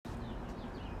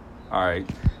All right.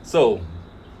 So,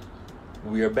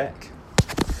 we are back.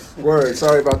 Word.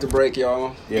 Sorry about the break,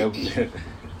 y'all. Yeah.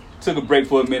 Took a break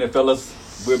for a minute, fellas.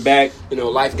 We're back. You know,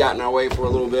 life got in our way for a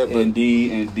little bit, but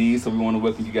Indeed. So we want to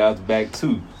welcome you guys back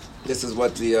too. this is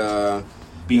what the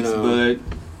Beats, Bud,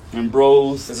 and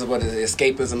Bros. this is what the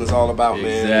escapism is all about,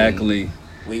 man. Exactly.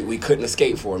 We couldn't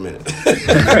escape for a minute.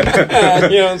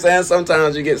 You know what I'm saying?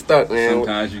 Sometimes you get stuck, man.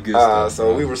 Sometimes you get stuck.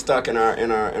 So we were stuck in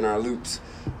our loops,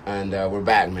 and we're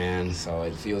back, man. So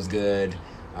it feels good.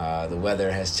 The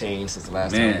weather has changed since the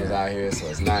last time we was out here, so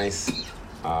it's nice.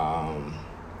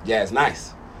 Yeah, it's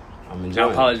nice. I'm enjoying.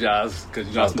 I apologize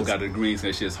because I smoke out of the greens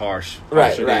and that shit's harsh. Right,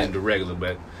 Harsher right. than the regular,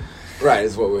 but Right,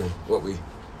 it's what we what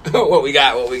we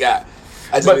got.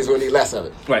 I just want to need less of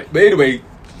it. right. But anyway,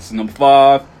 this is number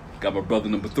 5. Got my brother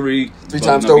number 3. Three brother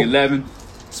times number dope. 11.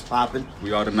 It's popping.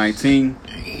 We are the 19.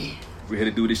 We're here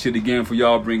to do this shit again for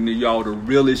y'all. Bringing to y'all the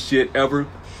realest shit ever.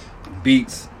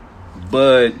 Beats,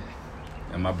 Bud,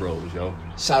 and my bros, yo.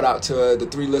 Shout out to the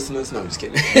 3 listeners. No, I'm just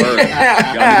kidding. Word. Y'all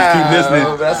niggas keep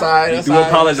listening. That's all right. We That's do all right.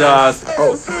 apologize.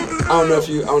 Oh, I don't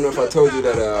know if I told you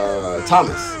that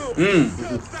Thomas.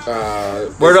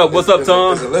 Word up. What's up,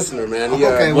 Tom? Is a listener, man. He,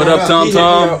 Okay, What up, Tom? he hit me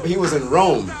up. He was in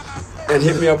Rome and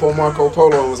hit me up on Marco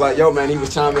Polo and was like, "Yo, man," he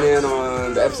was chiming in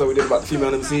on the episode we did about the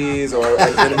female MCs or.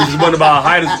 He's one of our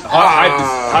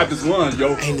hypest ones,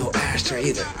 yo. Ain't no ashtray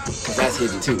either, cause that's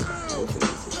hidden too. Nah,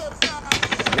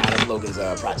 that's Logan's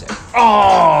project.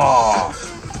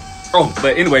 Oh,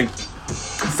 but anyway,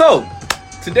 so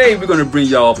today we're gonna bring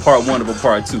y'all part 1 of a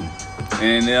part 2,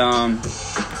 and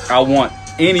I want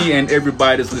any and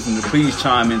everybody that's listening to please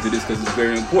chime into this because it's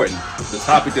very important. The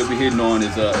topic that we're hitting on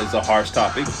is a harsh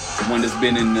topic, one that's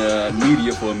been in the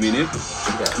media for a minute.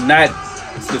 Not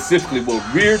specifically what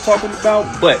we're talking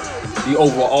about, but the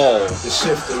overall The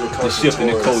shift in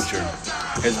the culture. towards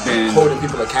has been holding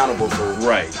people accountable for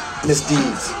right.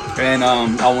 misdeeds. And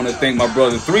I want to thank my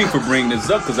brother 3 for bringing this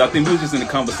up because I think we was just in a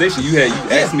conversation. You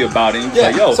asked me about it. And you was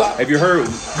like, "Yo, so- have you heard?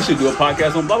 You should do a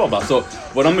podcast on blah blah blah." So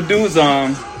what I'm gonna do is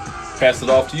pass it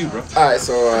off to you, bro. All right,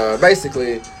 so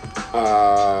basically,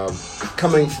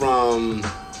 coming from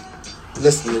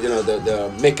listening,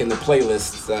 the making the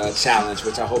playlist challenge,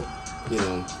 which I hope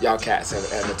y'all cats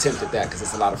have attempted that because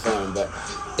it's a lot of fun. But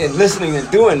in listening and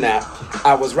doing that,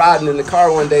 I was riding in the car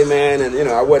one day, man, and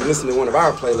I wasn't listening to one of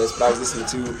our playlists, but I was listening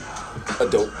to a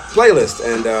dope playlist,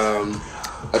 and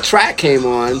a track came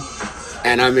on,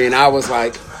 and I was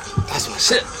like, "That's my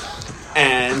shit,"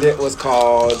 and it was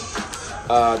called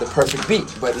The Perfect Beat,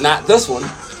 but not this one.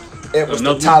 It was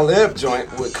the Talib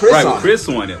joint with Chris Right, on with Chris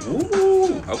on it.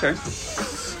 Ooh, okay. it.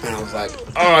 And I was like,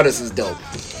 "Oh, this is dope."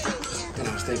 And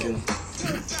I was thinking,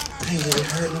 I ain't really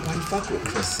heard nobody fuck with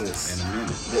Chris since In a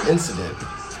minute. the incident.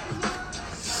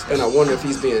 And I wonder if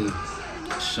he's being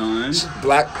Sean.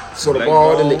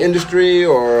 blackballed in the industry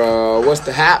or what's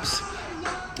the haps.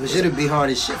 It should be hard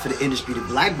as shit for the industry to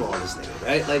blackball this nigga,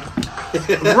 right? Like,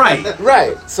 Right.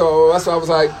 Right. So that's why I was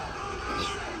like,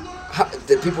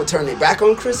 did people turn their back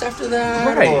on Chris after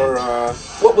that? Right. Or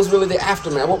what was really the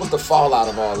aftermath? What was the fallout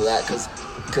of all of that?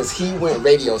 Because he went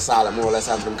radio silent more or less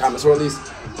after them comments, or at least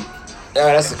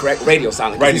that's the correct radio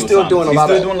silent. Radio He's still silent. doing a He's lot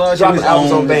still of doing a lot of dropping shit.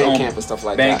 albums on His own Bandcamp and stuff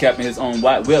like that. Bandcamp and his own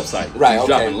website. Right. He's Okay.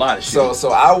 dropping a lot of shit.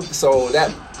 So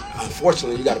that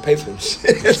unfortunately you got to pay for them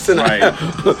shit. So now,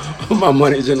 Right. my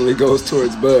money generally goes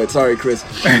towards Bud. Sorry, Chris.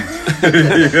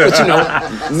 But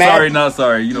Sorry, not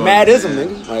sorry. You know. Madism,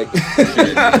 nigga. Like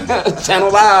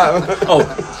Channel Live. Oh,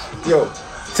 Yo.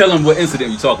 tell them what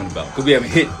incident you're talking about because we haven't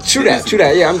hit. True the that.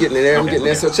 incident. Yeah, I'm getting in there. I'm Okay, getting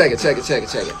there. okay. So check it.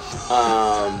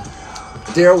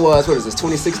 There was, what is this,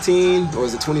 2016 or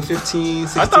is it 2015?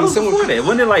 16? I thought it was Somewhere- before that.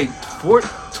 Wasn't it like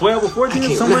 12 or 14 or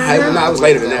can't somewhere? remember. in there? No, it was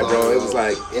later than that, bro. It was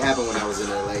like it happened when I was in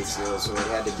LA still, so it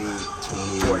had to be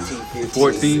 2014, 15.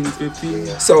 14, 15?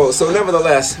 Yeah. so.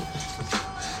 Nevertheless,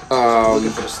 Looking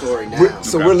for the story now.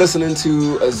 we're listening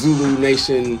to a Zulu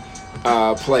Nation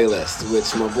playlist,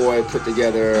 which my boy put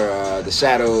together, The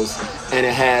Shadows, and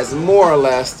it has more or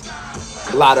less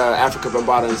a lot of Africa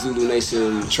Bambaataa and Zulu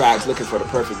Nation tracks, looking for the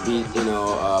perfect beat,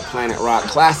 Planet Rock,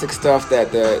 classic stuff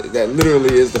that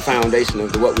literally is the foundation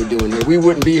of what we're doing here. We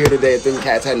wouldn't be here today if them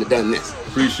cats hadn't done this.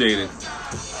 Appreciate it.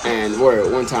 And we're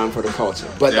at one time for the culture.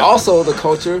 But Yeah. also the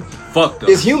culture Fucked up.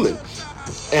 is human.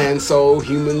 And so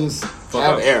humans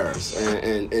have up. errors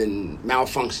and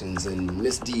malfunctions and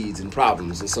misdeeds and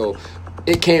problems. And so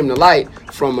it came to light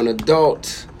from an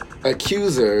adult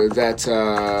accuser that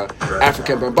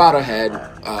African Bambaataa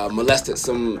had molested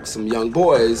some young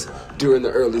boys during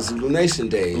the early Zulu Nation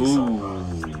days. Ooh.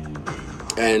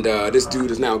 And this dude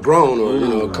is now grown, or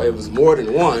it was more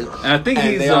than one. And I think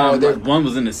he's one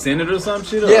was in the Senate or some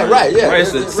shit. Yeah, right. Yeah, right.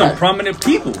 So some prominent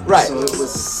people. Right. So it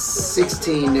was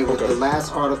 16. It was the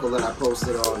last article that I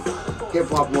posted on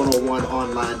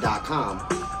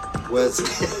hiphop101online.com was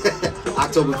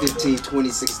October 15th,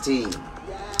 2016.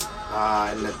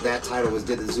 And that title was,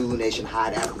 "Did the Zulu Nation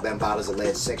hide Afrika Bambaata's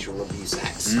alleged sexual abuse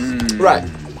acts?" Right.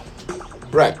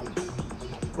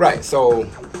 So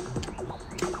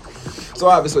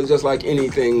obviously, just like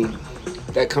anything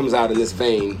that comes out in this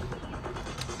vein,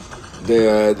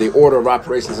 the order of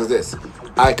operations is this: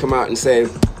 I come out and say,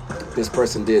 this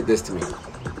person did this to me.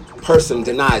 Person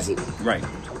denies it. Right.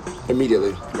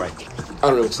 Immediately. Right. I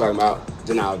don't know what you're talking about.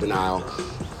 Denial.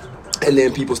 And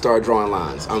then people start drawing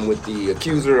lines. I'm with the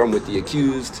accuser, I'm with the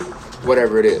accused,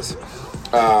 whatever it is.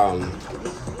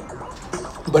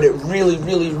 But it really,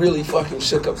 really, really fucking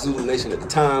shook up Zulu Nation at the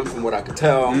time, from what I could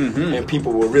tell. Mm-hmm. And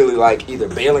people were really like either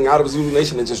bailing out of Zulu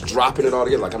Nation and just dropping it all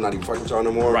together, like I'm not even fucking with y'all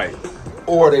no more. Right.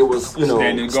 Or they was,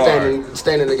 standing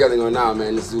together going, nah,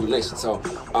 man, this is Zulu Nation. So,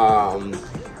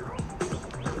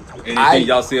 anything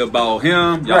y'all say about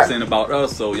him, y'all right. saying about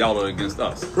us, so y'all are against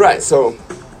us. Right. So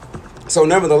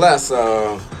nevertheless,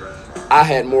 I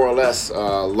had more or less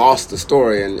lost the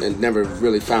story and never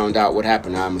really found out what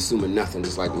happened. I'm assuming nothing,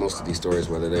 just like most of these stories,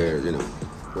 whether they're,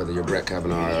 whether you're Brett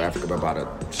Kavanaugh or Afrika Bambaataa,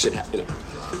 shit happened.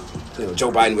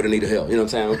 Joe Biden with Anita Hill. You know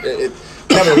what I'm saying?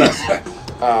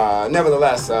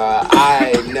 Nevertheless,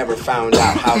 I never found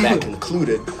out how that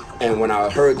concluded. And when I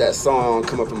heard that song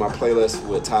come up in my playlist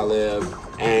with Talib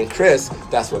and Chris,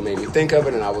 that's what made me think of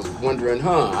it. And I was wondering,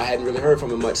 I hadn't really heard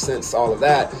from him much since all of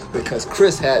that, because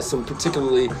Chris had some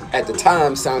particularly, at the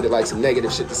time, sounded like some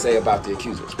negative shit to say about the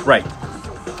accusers. Right.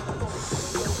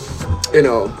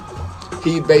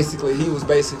 He was basically,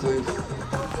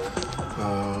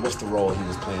 what's the role he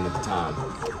was playing at the time?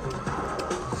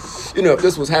 If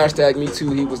this was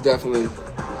 #MeToo, he was definitely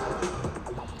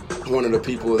one of the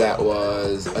people that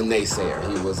was a naysayer.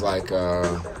 He was like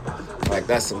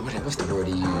what's the word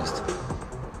he used?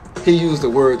 He used a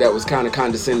word that was kind of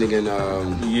condescending and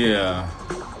yeah.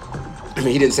 I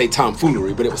mean, he didn't say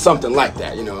tomfoolery, but it was something like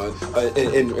that,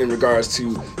 in regards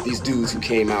to these dudes who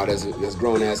came out as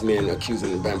grown-ass men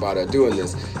accusing Bambaataa of doing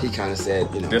this. He kind of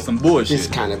said, there's some bullshit. He's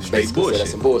kind of basically said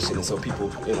that's some bullshit. And so people,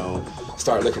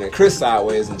 started looking at Chris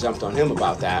sideways and jumped on him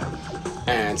about that.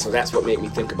 And so that's what made me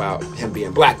think about him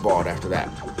being blackballed after that.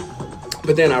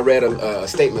 But then I read a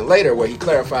statement later where he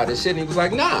clarified his shit, and he was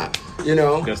like, nah,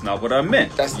 That's not what I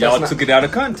meant. Y'all took it out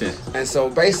of content. And so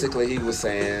basically he was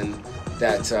saying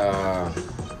that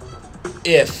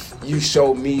if you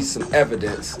show me some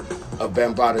evidence of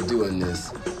Bambaataa doing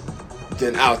this,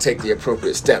 then I'll take the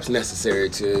appropriate steps necessary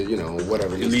to,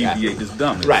 whatever needs to happen. Alleviate this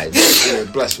dumbness. Right.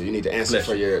 Bless you. You need to answer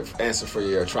for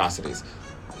your atrocities.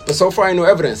 But so far, ain't no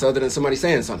evidence other than somebody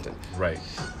saying something. Right.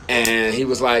 And he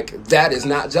was like, that is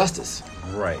not justice.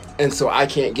 Right. And so I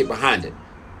can't get behind it.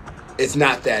 It's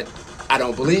not that I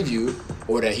don't believe you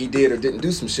or that he did or didn't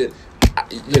do some shit.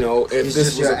 If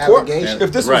this was a court,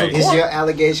 if this was a court, is your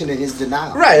allegation and his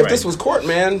denial. Right. If this was court,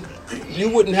 man, you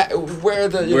wouldn't have.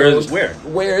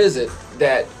 Where is it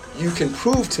that you can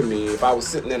prove to me, if I was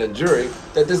sitting in a jury,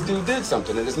 that this dude did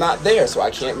something, and it's not there, so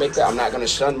I can't make that. I'm not going to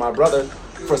shun my brother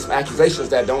for some accusations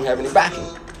that don't have any backing.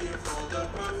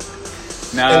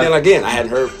 Now, and then again, I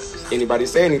hadn't heard anybody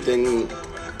say anything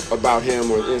about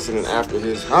him or the incident after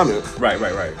his comment. Right.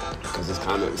 Because his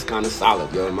comment was kind of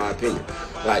solid, in my opinion.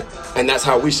 And that's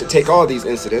how we should take all these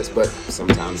incidents, but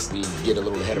sometimes we get a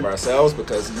little ahead of ourselves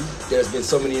because there's been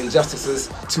so many injustices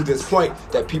to this point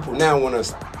that people now want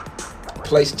to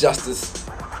place justice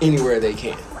anywhere they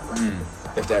can,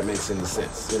 if that makes any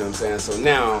sense. You know what I'm saying? So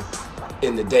now,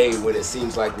 in the day when it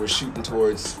seems like we're shooting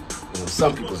towards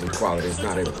some people's equality,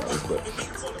 not everybody's, but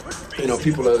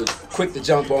people are quick to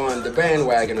jump on the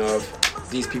bandwagon of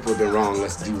these people have been wrong,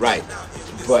 let's do right.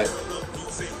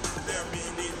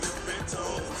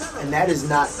 And that is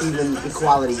not even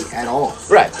equality at all.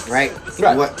 Right.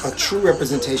 What a true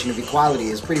representation of equality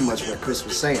is pretty much what Chris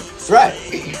was saying. Right.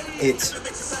 It's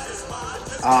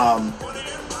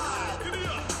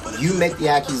you make the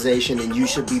accusation and you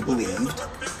should be believed.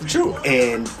 True.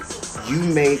 And you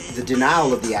make the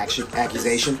denial of the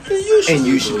accusation and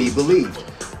you should be believed.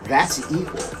 That's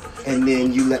equal. And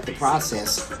then you let the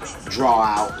process draw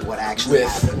out what actually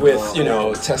happened. With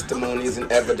testimonies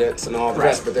and evidence and all the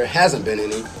rest, but there hasn't been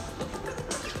any,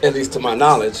 at least to my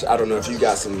knowledge. I don't know if you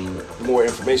got some more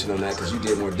information on that because you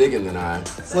did more digging than I.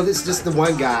 Well, it's just the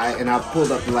one guy, and I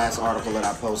pulled up the last article that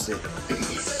I posted.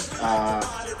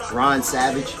 Ron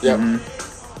Savage. Yep.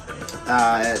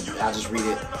 I'll just read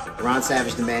it. Ron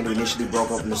Savage, the man who initially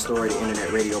broke open the story to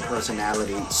internet radio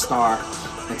personality Star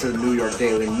and to the New York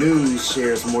Daily News,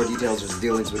 shares more details of his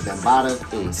dealings with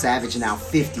Bambaataa. Savage now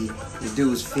 50. The dude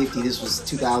was 50. This was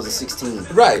 2016.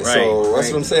 Right. So that's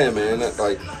what I'm saying, man.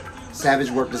 Like,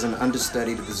 Savage worked as an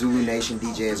understudy to the Zulu Nation,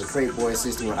 DJ as a crate boy,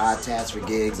 assisting with odd tats for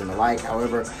gigs and the like.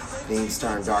 However, things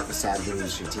turned dark for Savage when he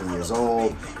was 15 years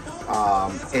old.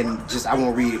 And just, I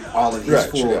won't read all of his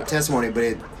full testimony,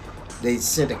 but they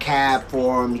sent a cab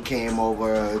for him. He came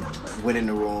over, went in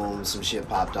the room, some shit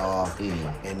popped off,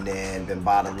 and then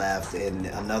Bambaataa left, and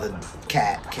another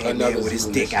cat came in with his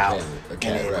dick out,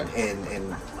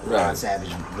 and Ron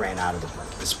Savage ran out of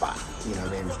the spot. You know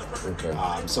what I mean?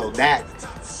 Okay. So that,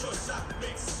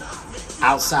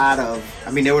 outside of,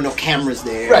 I mean, there were no cameras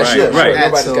there. Right.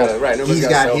 Nobody's so got it. Right. Nobody's he's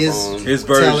got his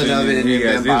version telling of it, and he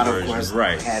then has Bambaataa, his of course,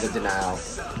 version. had a denial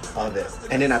of it.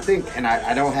 And then I think, and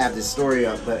I don't have this story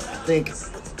up, but I think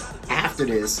after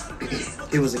this,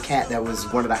 it was a cat that was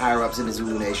one of the higher ups in the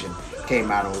Zulu Nation came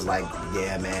out and was like,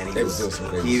 "Yeah, man, he was doing some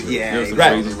crazy shit. Yeah, he was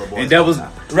Right. one of the little boys And that all was the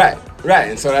time. Right.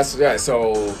 And so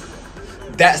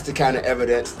that's the kind of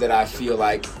evidence that I feel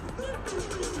like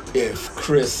if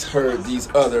Chris heard these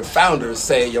other founders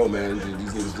say, "Yo, man,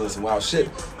 these niggas doing some wild shit,"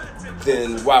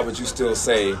 then why would you still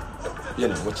say, you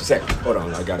know, what you say? Hold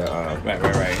on, I gotta.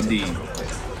 Right, indeed.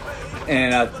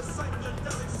 And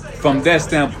from that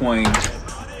standpoint,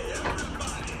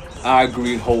 I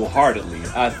agree wholeheartedly.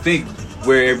 I think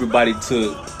where everybody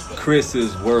took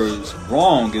Chris's words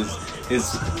wrong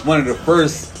is one of the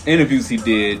first interviews he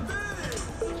did.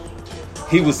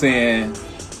 He was saying,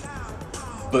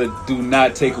 "But do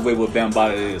not take away what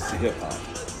Bambaataa is to hip hop."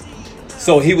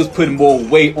 So he was putting more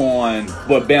weight on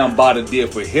what Bambaataa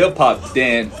did for hip hop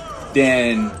than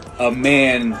a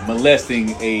man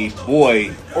molesting a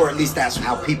boy. Or at least that's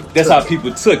how people. That's how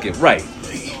people took it, right?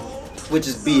 Which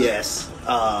is BS.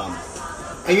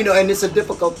 And you know, and it's a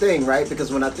difficult thing, right?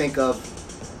 Because when I think of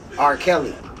R.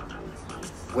 Kelly,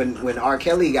 when R.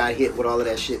 Kelly got hit with all of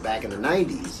that shit back in the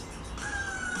 90s,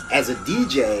 as a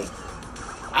DJ,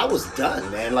 I was done,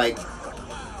 man. Like,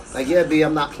 yeah, B,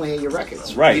 I'm not playing your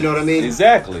records. Right. You know what I mean?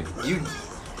 Exactly.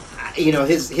 You know,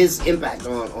 his impact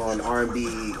on R&B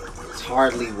is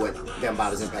hardly what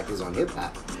Bambaataa's impact is on hip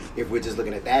hop. If we're just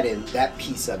looking at that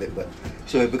piece of it, but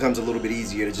so it becomes a little bit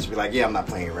easier to just be like, yeah, I'm not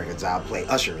playing your records. I'll play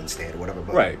Usher instead or whatever.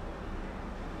 But, Right.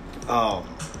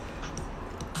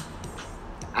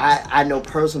 I know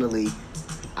personally,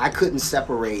 I couldn't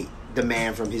separate the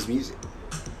man from his music.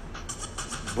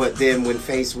 But then when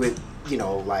faced with, you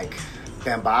know, like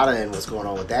Bambaataa and what's going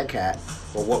on with that cat,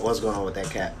 or what was going on with that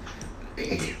cat,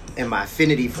 and my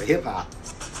affinity for hip hop,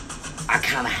 I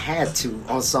kind of had to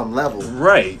on some level.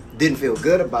 Right. Didn't feel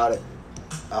good about it.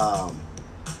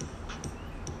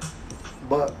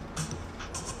 But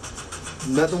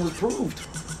nothing was proved.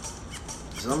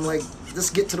 So I'm like, let's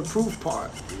get to the proof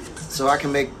part. So I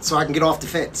can get off the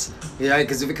fence. You know,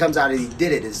 because if it comes out and he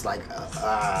did it, it's like, all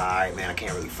right, man, I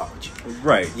can't really fuck with you.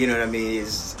 Right. You know what I mean?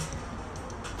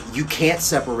 You can't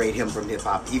separate him from hip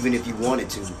hop, even if you wanted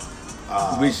to.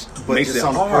 Which but makes just it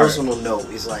on hard. a personal note,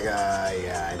 it's like,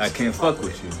 yeah, I can't fuck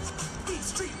with you.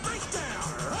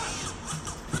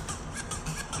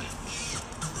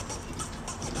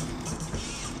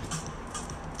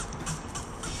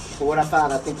 But what I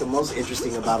found, I think, the most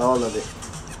interesting about all of it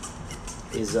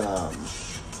is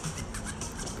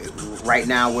right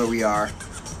now where we are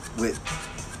with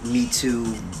Me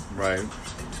Too, Right.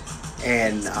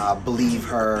 and Believe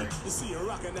Her.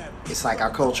 It's like our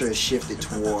culture has shifted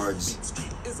towards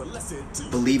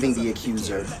believing the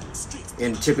accuser,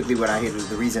 and typically what I hear,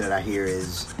 the reason that I hear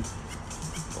is,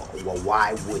 well,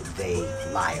 why would they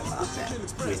lie about that?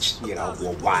 Which, you know,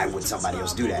 well, why would somebody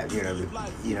else do that? You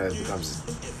know, it becomes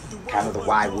kind of the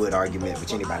why would argument,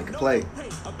 which anybody could play.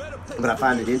 But I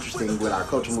find it interesting with our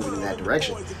culture moving in that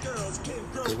direction,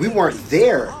 because we weren't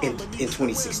there in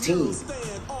 2016,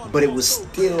 but it was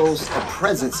still a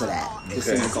presence of that in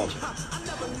the culture.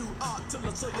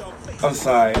 I'm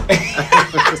sorry.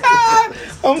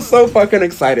 I'm so fucking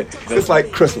excited. It's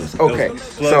like Christmas. Okay.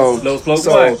 So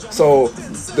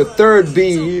the third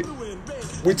B,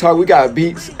 we got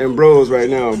beats and bros right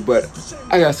now, but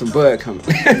I got some bud coming.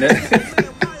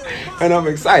 And I'm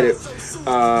excited.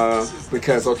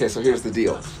 Because, okay, so here's the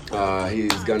deal.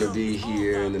 He's gonna be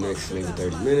here in the next maybe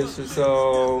 30 minutes or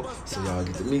so y'all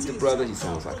get to meet the brother. He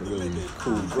sounds like a really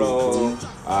cool bro.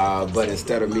 But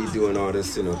instead of me doing all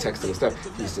this, you know, texting and stuff,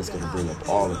 he's just gonna bring up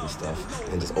all of the stuff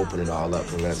and just open it all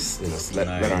up and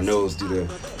let our nose do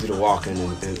the walking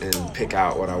and pick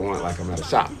out what I want like I'm at a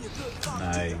shop.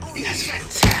 Nice. That's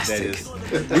fantastic.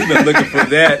 We've been looking for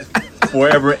that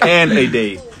forever and a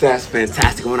day. That's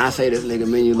fantastic. When I say this nigga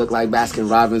menu look like Baskin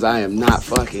Robbins, I am not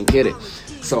fucking kidding.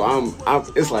 So I'm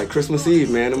it's like Christmas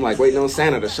Eve, man. I'm like waiting on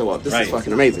Santa to show up. This is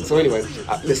fucking amazing. So anyway,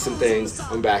 I missed some things.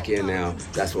 I'm back in now.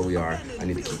 That's where we are. I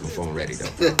need to keep my phone ready though.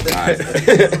 All right.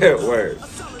 Word.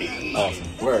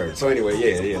 Awesome. Word. So anyway,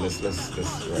 yeah. Let's.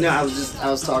 No, I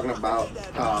was talking about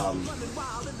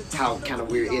how kind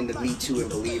of we're in the Me Too and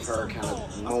Believe Her kind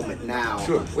of moment now.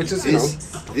 Sure. Which is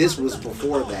this was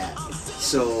before that.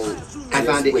 So I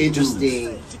find it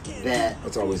interesting that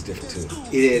it's always different too.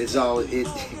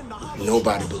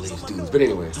 Nobody believes dudes. But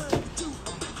anyway.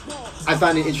 I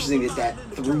find it interesting that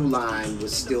through line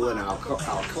was still in our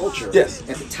culture. Yes.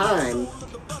 At the time,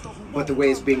 but the way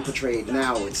it's being portrayed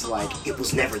now, it's like it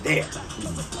was never there.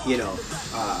 You know.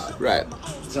 Right.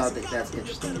 So I think that's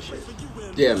interesting as shit.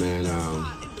 Yeah, man.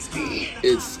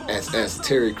 It's as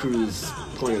Terry Crews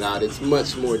pointed out, it's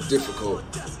much more difficult,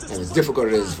 and as difficult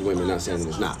it is for women. Not saying that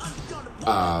it's not.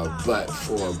 But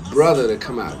for a brother to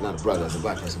come out, not a brother as a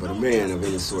black person, but a man of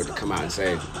any sort to come out and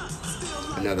say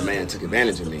another man took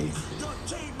advantage of me.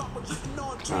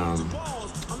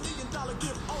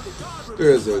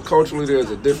 There's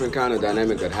a different kind of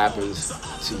dynamic that happens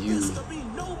to you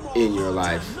in your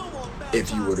life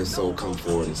if you were to so come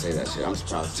forward and say that shit. I'm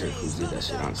surprised Terry Crews did that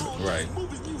shit, honestly. Right.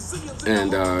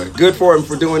 And good for him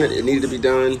for doing it. It needed to be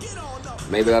done.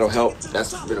 Maybe that'll help.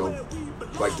 That's,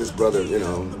 like this brother,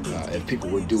 if people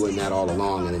were doing that all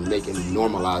along and then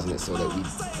normalizing it so that we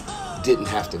didn't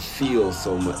have to feel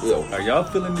so much. Are y'all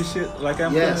feeling this shit like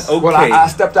I'm Yes. feeling? Well, Okay. I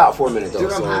stepped out for a minute though.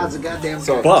 Dude, I'm high as a goddamn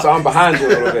so cat. I'm behind you a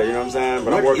little bit, you know what I'm saying?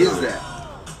 But I'm What working is on it. that?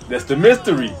 That's the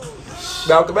mystery.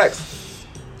 Malcolm X.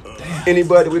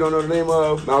 Anybody we don't know the name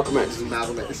of? Malcolm X.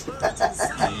 Malcolm X.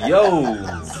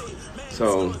 Yo.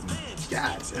 So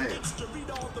God damn.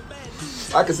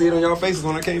 I could see it on y'all faces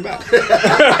when I came back.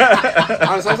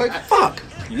 Honestly, I was like, fuck.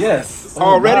 Yes. Oh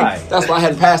Already? my. That's why I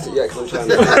hadn't passed it yet, because I'm trying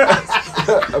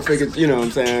to... I figured, you know what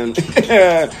I'm saying?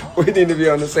 We need to be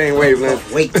on the same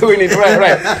wavelength. Wait. We need to...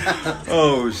 Right.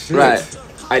 Oh shit. Right.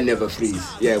 I never freeze.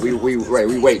 Yeah, we wait.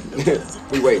 We wait.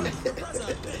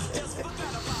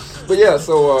 But yeah,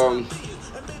 so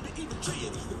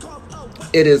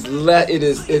it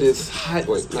is high.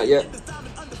 Wait, not yet.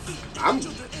 I'm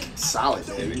solid,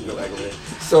 man. We can go back over there.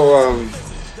 So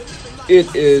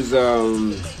it is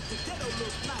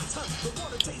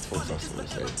what was I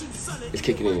supposed to say? It's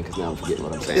kicking in because now I'm forgetting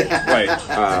what I'm saying. Right.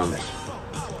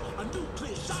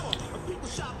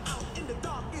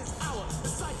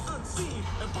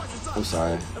 I'm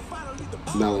sorry.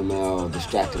 Mel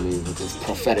distracted me with his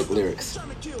prophetic lyrics.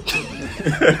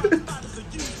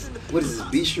 What is this,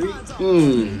 B Street?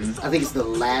 I think it's the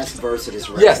last verse of this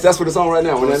record. Yes, that's what it's on right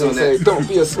now. When What's they on say, that? "Don't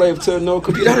be a slave to no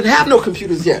computer." I didn't have no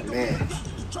computers yet. Man.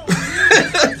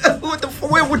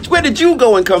 Where did you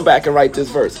go and come back and write this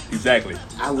verse? Exactly.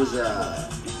 I was,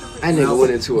 That nigga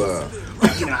went into a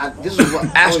this was what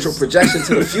astral projection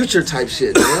to the future type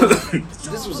shit, man.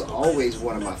 This was always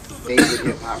one of my favorite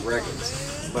hip hop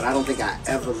records, but I don't think I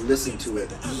ever listened to it.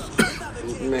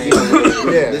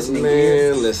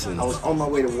 Listen. I was on my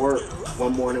way to work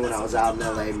one morning when I was out in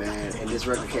LA, man, and this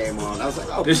record came on. I was like,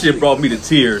 oh, This shit brought me to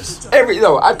tears.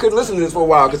 I couldn't listen to this for a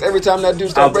while because every time that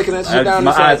dude started breaking that shit down, my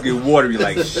it's eyes like, get watery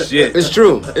like shit. it's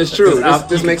true.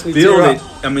 This makes me feel tear it.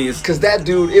 up. I mean, it's Because that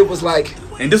dude, it was like,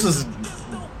 and this was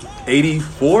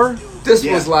 84. this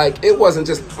was like, it wasn't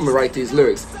just, I'm gonna write these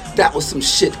lyrics. That was some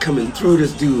shit coming through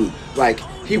this dude. Like,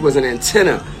 he was an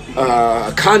antenna,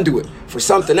 a conduit for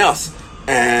something else.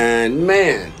 And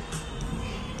man,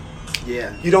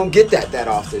 yeah, you don't get that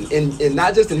often. And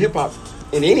not just in hip hop,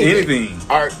 in anything.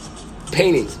 Art,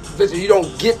 paintings. You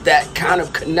don't get that kind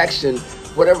of connection,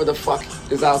 whatever the fuck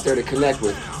is out there to connect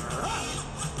with.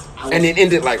 And it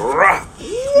ended like, rah.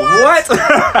 What?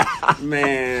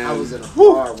 Man. I was in a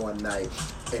bar one night,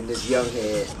 and this young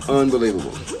head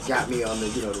Unbelievable. got me on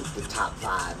the top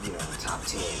 5, top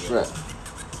 10. Right.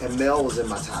 And Mel was in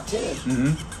my top 10.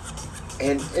 Mm-hmm.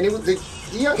 And it was the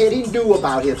young kid, he knew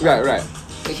about hip hop. Right.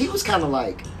 And he was kind of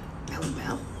like,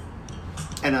 Mel.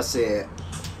 And I said,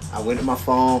 I went to my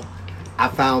phone, I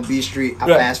found B Street, I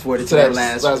fast forwarded to that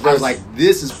last I was like,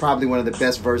 this is probably one of the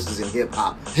best verses in hip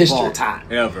hop of all time.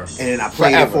 Ever. And then I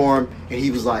played it for him, and he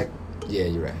was like, Yeah,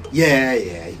 you're right. yeah,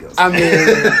 he goes. I mean,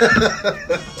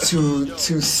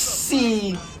 to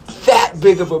see that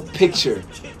big of a picture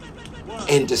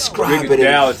and describe it in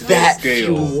that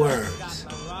few words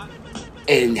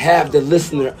and have the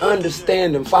listener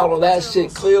understand and follow that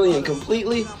shit clearly and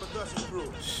completely.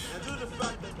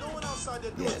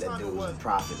 Yeah, that dude was a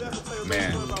prophet,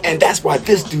 man. Man. And that's why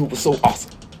this dude was so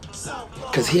awesome.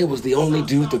 Because he was the only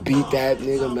dude to beat that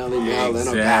nigga Melly Mel in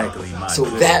a battle. Exactly, my So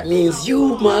goodness. that means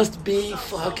you must be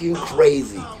fucking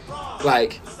crazy.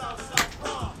 Like,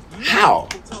 how?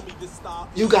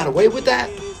 You got away with that?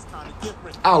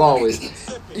 I'll always...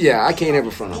 Yeah, I can't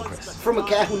ever front on Chris. From a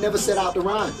cat who never set out to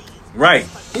rhyme. Right.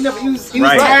 He was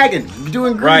Right. tagging,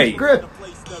 doing Right. grip.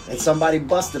 And somebody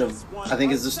busted him. I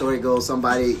think as the story goes,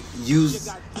 somebody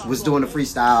was doing a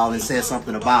freestyle and said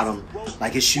something about him,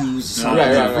 like his shoes or something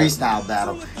Right, in right, a right. freestyle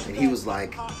battle. And he was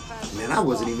like, man, I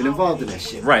wasn't even involved in that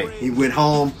shit. Right. He went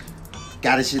home,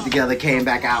 got his shit together, came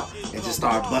back out, and just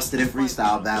started busting in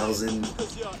freestyle battles and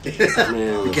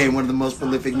Man, became one of the most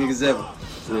prolific niggas ever.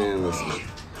 Man, listen.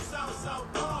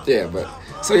 Yeah, but...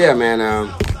 So, yeah, man,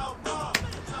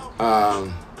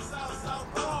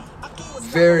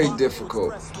 very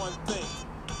difficult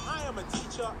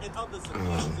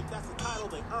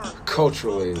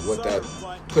culturally what that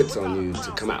puts on you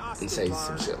to come out and say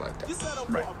some shit like that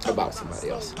Right. about somebody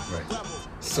else. Right.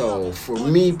 So for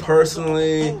me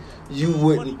personally, you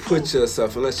wouldn't put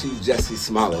yourself, unless you Jesse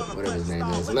Smollett, whatever his name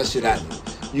is, unless you're that,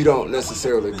 you don't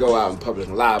necessarily go out in public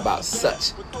and lie about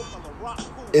such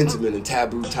intimate and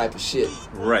taboo type of shit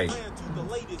Right.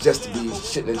 just to be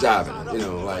shitting and jiving, you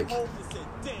know, like...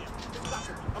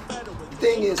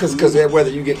 Thing is, Because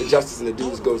whether you get the justice and the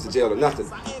dude goes to jail or nothing,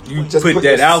 You put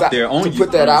that out there on to you.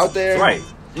 put that out there, Right.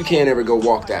 you can't ever go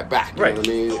walk that back. You Right. know what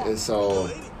I mean? And so,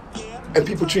 and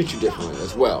people treat you differently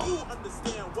as well.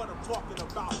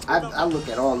 I look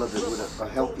at all of it with a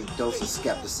healthy dose of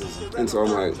skepticism. And so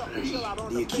I'm like,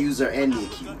 The accuser and the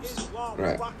accused.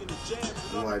 right,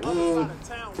 I'm like,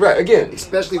 right. Again,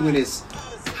 especially when it's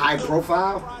high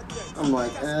profile, I'm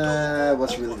like,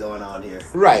 what's really going on here?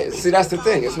 right. See, that's the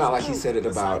thing. It's not like he said it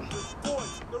about,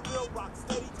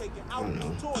 I don't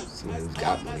know, somebody who's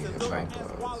got money, like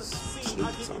Snoop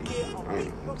or something. I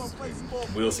don't know.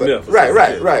 Will Smith. or Right, something.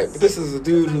 right, right. But this is a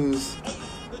dude who's,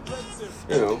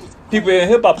 you know, People in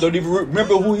hip hop don't even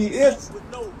remember who he is.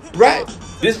 right.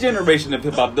 This generation of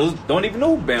hip hop don't even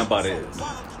know who Bam Bada is.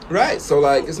 Right, so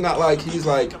like it's not like he's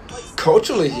like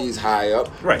culturally he's high up,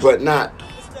 Right. but not,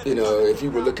 you know, if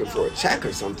you were looking for a check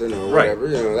or something or Right. whatever,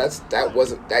 you know,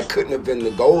 that couldn't have been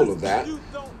the goal of that.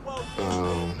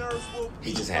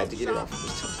 He just had to get it off of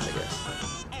his chest, I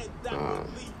guess.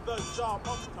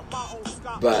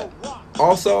 But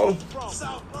also,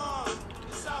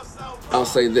 I'll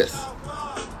say this.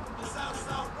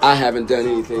 I haven't done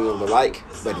anything of the like,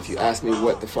 but if you ask me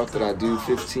what the fuck did I do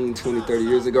 15, 20, 30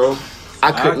 years ago,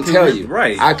 I couldn't tell you.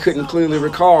 Right. I couldn't clearly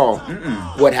recall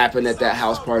what happened at that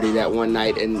house party that one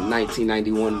night in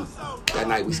 1991. That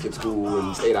night we skipped school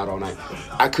and stayed out all night.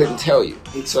 I couldn't tell you.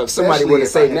 So if somebody Especially were to if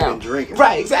say I had now, been drinking.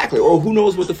 right, exactly, or who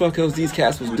knows what the fuck else these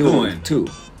cats was doing too,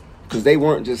 because they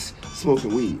weren't just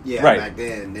smoking weed. Yeah, Right. back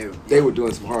then They were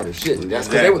doing some harder shit, and that's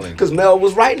Exactly. because Mel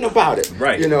was writing about it.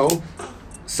 Right. You know,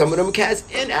 some of them cats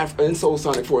in Soul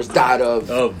Sonic Force died of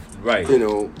Right. you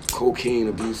know, cocaine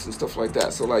abuse and stuff like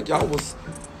that. So like y'all was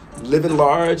living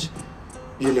large,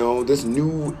 you know, this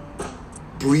new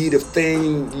breed of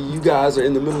thing you guys are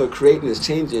in the middle of creating is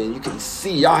changing. You can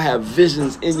see y'all have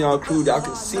visions in y'all crew. Y'all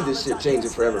can see this shit changing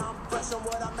forever.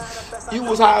 You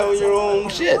was high on your own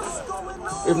shit,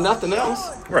 if nothing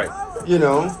else. Right. You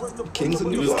know, Kings of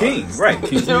New He was York. king. Right.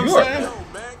 Kings You know of New what York.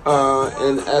 I'm saying?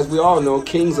 And as we all know,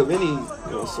 kings of any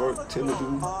sort tend to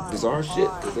do bizarre shit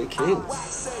because they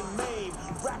kings.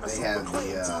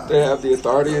 They have The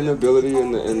authority and the ability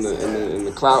and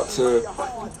the clout to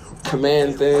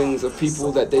command things of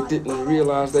people that they didn't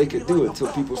realize they could do until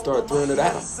people start throwing it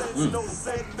at them.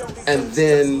 And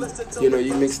then, you know,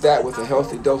 you mix that with a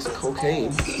healthy dose of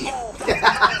cocaine.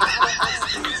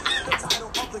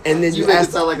 And then you you make it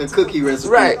ask, sound like a cookie recipe.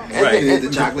 right? Right. You need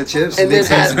the chocolate chips and and then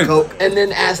then some Coke. and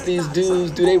then ask these dudes,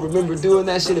 do they remember doing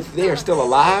that shit if they are still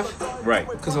alive? Right.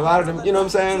 Because a lot of them, you know what I'm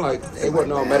saying? Like, they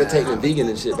wasn't all meditating and vegan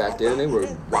and shit back then. They were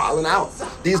wilding out.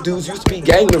 These dudes used to be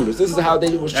gang members. This is how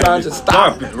they was trying to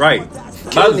stop. Right.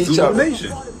 Killing By each Zulu other.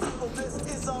 Nation.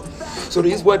 So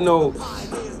these wasn't no...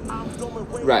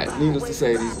 Right. Needless to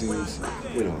say, these dudes,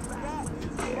 you know,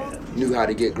 knew how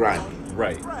to get grimy.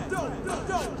 Right.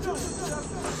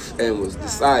 And was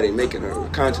making a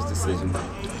conscious decision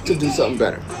to do something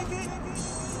better.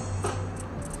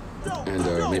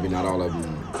 And maybe not all of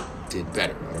them did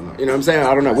better. I don't know. You know what I'm saying?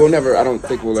 I don't know. I don't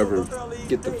think we'll ever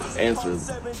get the answer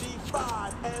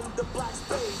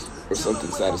or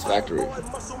something satisfactory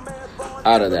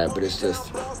out of that, but it's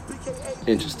just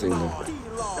interesting to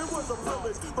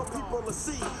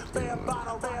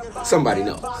Somebody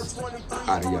knows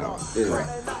out of y'all. You know,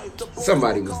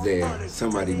 somebody was there.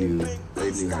 Somebody knew.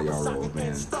 They knew how y'all rolled,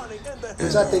 man.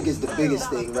 Which I think is the biggest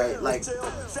thing, right? Like,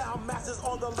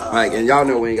 and y'all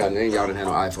know we ain't got y'all didn't have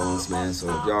no iPhones, man. So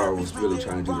if y'all was really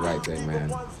trying to do the right thing,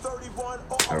 man,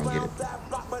 I don't get it.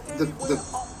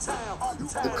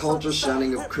 The culture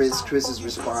shunning of Chris's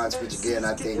response, which again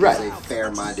I think Right. is a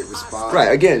fair-minded response.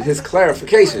 Right. Again, his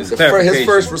clarification. His clarification.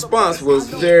 first response was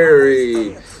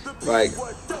very, like,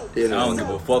 you know, I don't give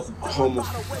a fuck.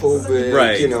 homophobic.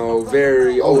 Right. You know,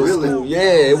 very old really? school.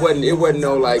 Yeah. It wasn't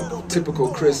no like typical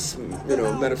Chris, you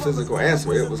know, metaphysical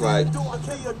answer. It was like,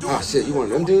 oh shit, you one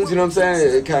of them dudes? You know what I'm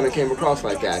saying? It kind of came across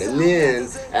like that. And then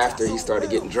after he started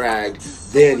getting dragged,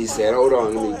 then he said, hold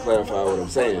on, let me clarify what I'm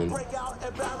saying. Yeah,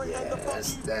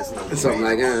 that's no Something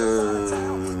like,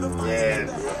 Yeah,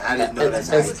 I didn't know that's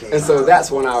how it came. and so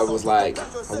that's when I was like,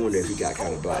 I wonder if he got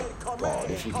kind of blackballed,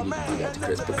 if he could even do that to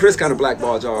Chris. But Chris kind of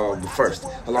blackballed y'all first,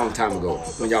 a long time ago,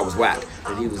 when y'all was whack,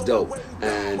 and he was dope.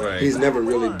 And Right. he's never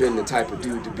really been the type of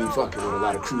dude to be fucking with a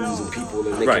lot of crews and people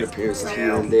and making Right. appearances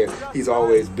here and there. He's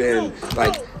always been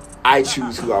like, I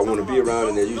choose who I want to be around,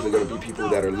 and they're usually going to be people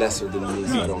that are lesser than me,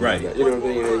 so I don't Right. do that. You know what I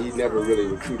mean? And he never really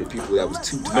recruited people that was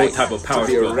too tight type of power to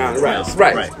be struggle. around. Right,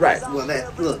 Right. right. Well,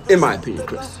 look, In my opinion,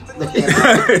 Chris.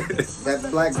 that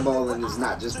blackballing is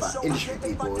not just by industry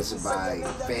people; it's by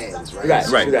fans, right? Right,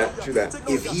 Right. True that.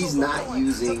 If he's not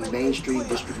using mainstream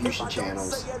distribution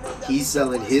channels, he's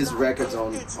selling his records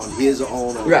on his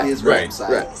own on Right, his right, website.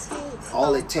 right.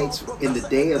 All it takes in the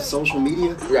day of social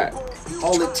media, Right,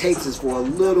 all it takes is for a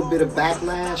little bit of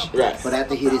backlash, Right. for that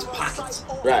to hit his pockets.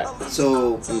 right.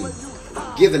 So,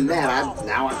 given that,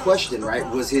 I question, right?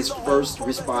 Was his first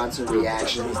response and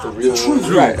reaction The real truth?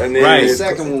 one. Right, and then Right. The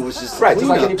second one was just right, just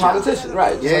like cleanup any job. politician,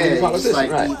 right? Just Yeah, like any it's politician,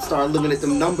 like right? he started looking at the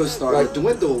numbers, started Like,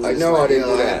 dwindle. like, It's no, I didn't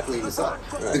do I that. gotta clean this up.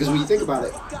 Right. Because when you think about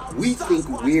it, we think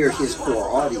we're his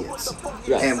core audience,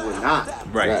 Right. and we're not.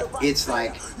 Right. It's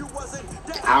like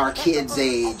our kids'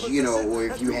 age, you know, or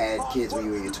if you had kids when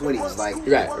you were in your 20s, like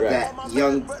Right. that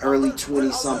young early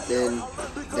 20-something,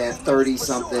 that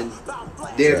 30-something,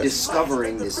 they're Right.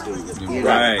 discovering this dude. You know?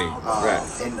 Right. Right.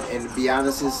 And to be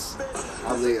honest, it's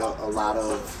probably a lot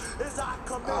of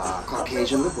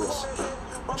Caucasian liberals.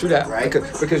 True that, Right.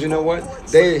 Because you know what?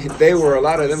 They were a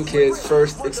lot of them kids'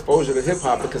 first exposure to hip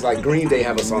hop because like Green Day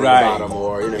have a song Right. about him,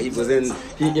 or you know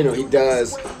he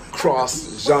does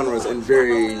cross genres in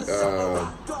very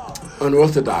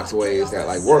unorthodox ways that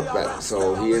like work better.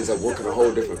 So he ends up working a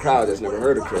whole different crowd that's never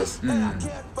heard of Chris.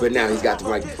 But now he's got the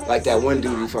like that one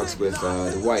dude he fucks with,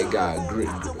 the white guy,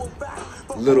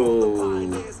 little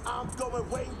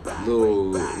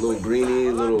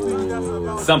greenie,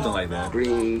 little Something like that.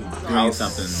 green Green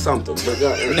something.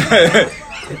 But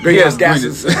greenhouse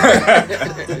gases.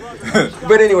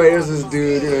 But anyway, there's this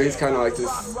dude. You know, he's kind of like this.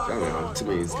 I don't know. To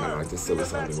me, he's kind of like this silly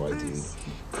sounding white dude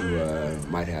who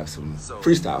might have some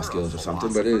freestyle skills or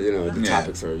something. But you know, the Yeah.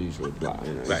 topics are usually blah.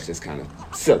 You know, Right. it's just kind of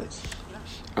silly.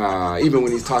 Even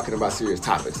when he's talking about serious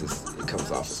topics, it comes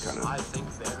off as kind of,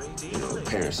 you know,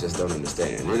 parents just don't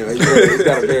understand. You know, he's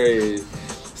got a very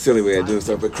silly way of doing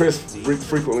stuff. But Chris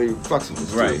frequently fucks with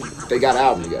this Right. dude. They got an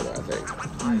album together, I think.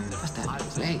 What's that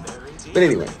dude's name? But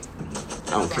anyway, I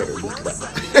don't care to look it up.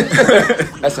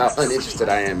 That's how uninterested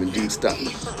I am in dude stuff.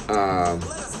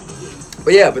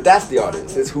 But yeah, but that's the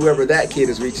audience. It's whoever that kid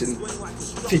is reaching,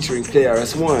 featuring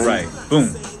KRS-One. Right.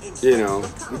 Boom. You know.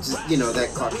 Which is, you know,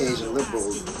 that Caucasian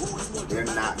liberal, they're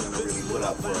not going to really put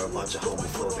up for a bunch of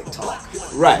homophobic talk.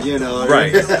 Right. You know?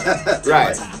 Right.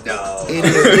 Right. No.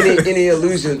 Any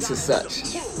allusion to such.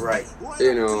 Right.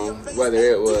 You know, whether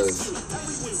it was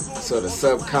sort of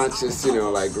subconscious, you know,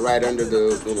 like right under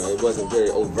the, you know, it wasn't very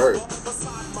overt.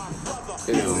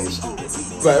 You know,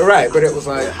 but it was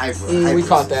like, we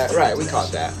caught that, right, we caught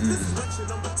that.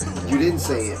 You didn't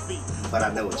say it, but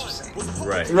I know what you're saying.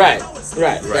 Right. Right,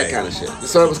 that Right. kind of shit.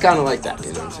 So it was kind of like that,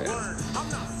 you know what I'm saying?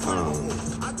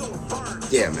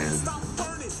 Yeah, man.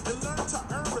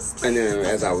 And then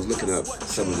as I was looking up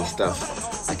some of the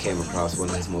stuff, I came across one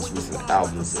of his most recent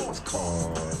albums. It was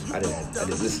called, I didn't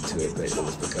listen to it, but it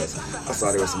was because I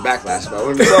saw there was some backlash about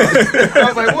one of the songs. I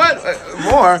was like, what?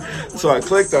 More? So I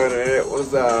clicked on it, and it was,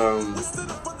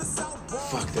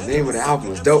 fuck, the name of the album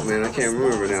was dope, man. I can't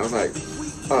remember now. I was like,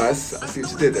 oh, I see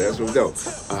what you did there. That's really dope.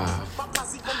 I'm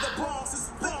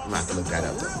gonna have to look that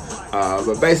up though.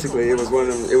 But basically, it was one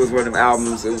of them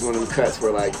albums. It was one of them cuts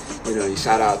where, like, you know, you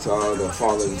shout out to all the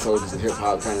fallen soldiers of hip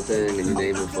hop kind of thing, and you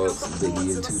name them folks,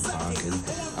 Biggie and Tupac, and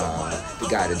the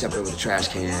guy that jumped over the trash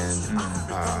can.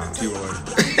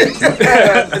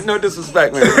 No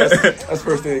disrespect, man. That's the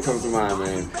first thing that comes to mind,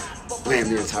 man. Man,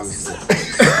 me and Tommy said.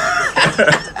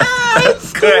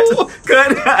 Cut.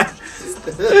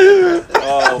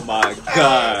 Oh my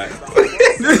God.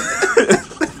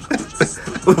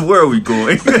 Where are we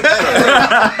going? I'm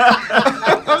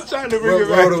trying to bring it back.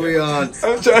 What road are we on?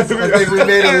 I'm trying to bring I think we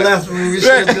made a left when we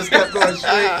should have just kept going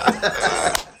straight.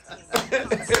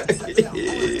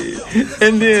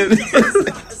 And then,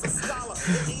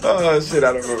 oh shit,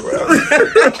 I don't remember what I was.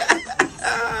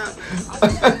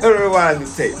 Rewind the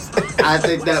tapes. I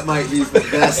think that might be the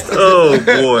best. Oh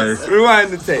boy. Rewind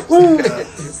the tapes.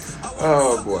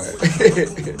 Oh boy.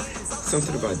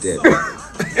 Something about that.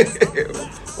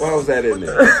 Why was that in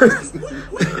there?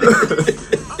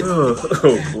 Oh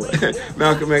boy.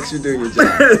 Malcolm X, you're doing your job.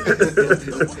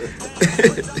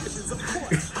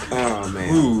 Oh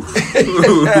man. Ooh.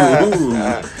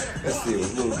 Let's see, it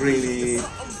was Lil Greenie,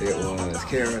 it was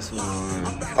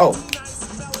KRS-One. Oh,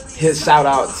 his shout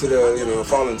out to the, you know,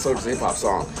 Fallen Soldiers Hip Hop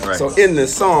song. Right. So in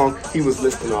this song, he was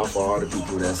listing off all the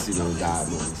people that's, you know, died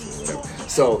moments or whatever.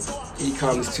 So he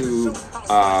comes to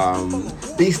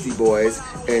Beastie Boys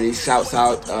and he shouts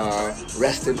out,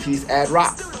 rest in peace, Ad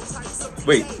Rock.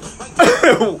 Wait.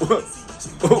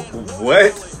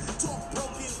 What?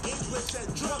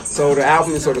 So the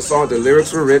album, so the song, the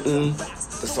lyrics were written,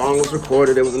 the song was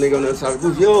recorded, there was a nigga on the other side of the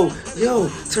booth, yo,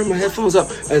 turn my headphones up.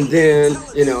 And then,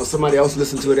 you know, somebody else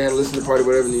listened to it, they had to listen to the party,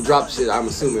 whatever, and you drop shit. I'm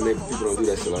assuming maybe people don't do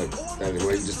that shit like that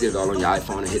anymore. You just did it all on your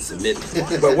iPhone and hit submit.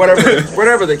 But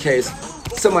whatever the case,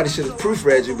 somebody should have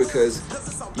proofread you because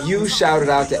you shouted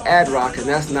out to Ad Rock, and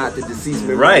that's not the deceased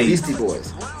member of the Beastie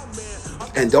Boys.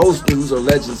 And those dudes are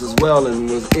legends as well and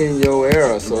was in your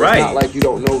era, so it's not like you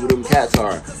don't know who them cats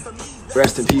are.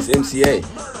 Rest in peace, MCA,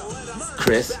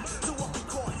 Chris.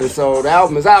 And so the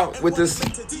album is out with this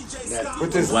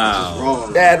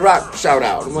Wow. Ad Rock shout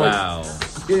out. I'm like, Wow.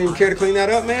 you didn't even care to clean that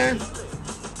up, man?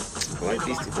 I like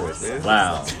Beastie Boys, man.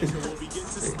 Wow.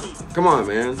 Come on,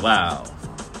 man. Wow.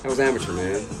 That was amateur,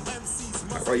 man.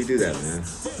 Why you do that, man?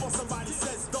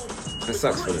 That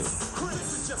sucks for them.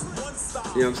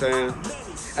 You know what I'm saying?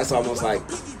 That's almost like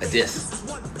a diss.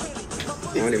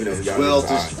 I don't even know who y'all Well,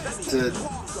 are. to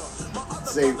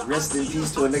say rest in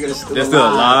peace to a nigga that's still They're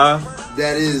still alive?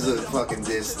 That is a fucking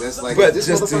diss. That's like, But this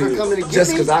just motherfucker coming to get just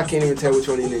me? because I can't even tell which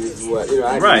one of you niggas is what. You know,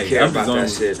 I didn't even care I'm about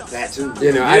just that shit. That too.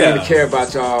 You know, I didn't even Yeah. care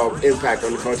about y'all impact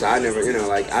on the culture. I never, you know,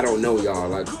 like, I don't know y'all.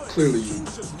 Like, clearly you,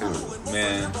 I don't know.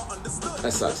 Man.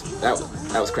 That sucks. That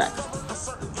was crack.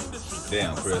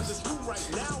 Damn, Chris.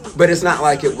 But it's not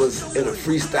like it was in a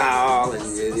freestyle and,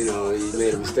 you know, you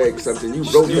made a mistake or something. You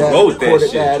wrote that,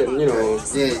 recorded shit. that, and, you know,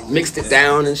 mixed it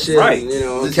down and shit. Right. And, you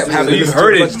know, Listen kept to having it. to So listen you've to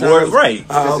heard it a it, bunch boy. of times. Right.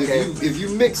 Okay. If you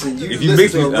mix it, you If you listen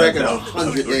mix to a it, record no.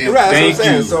 100 damn Right, Thank that's what I'm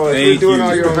saying. you. So if Thank you're doing you.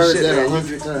 all your You own heard shit, that man,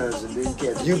 100 times and didn't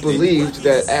catch it. you believed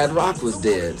that Ad Rock was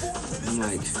dead. I'm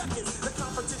like,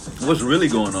 What's really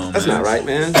going on, that's man? not right,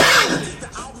 man.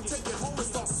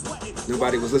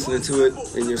 Nobody was listening to it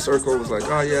in your circle. Was like,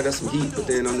 oh yeah, that's some heat. But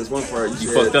then on this one part, You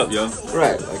said, fucked up, yo.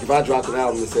 right? Like if I dropped an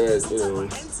album and said, you know,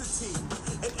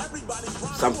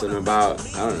 something about,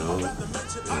 I don't know,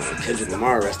 Kendrick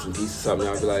Lamar, rest in peace, or something,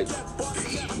 I'd be like,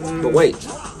 but wait.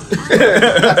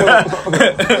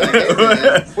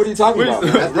 What are you talking about,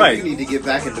 man? I think Right. you need to get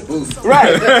back in the booth.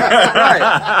 Right.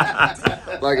 Right.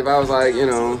 Like if I was like, you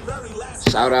know,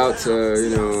 shout out to,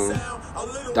 you know,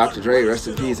 Dr. Dre, rest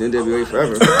in peace, NWA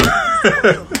forever.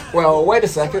 Well, wait a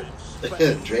second.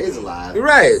 Dre's alive. You're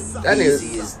right. That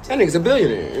Easy as nigga's a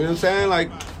billionaire. You know what I'm saying?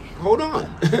 Like, hold on.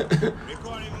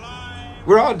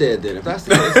 We're all dead then. If that's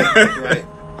the case, right.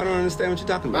 I don't understand what you're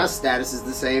talking My about. status is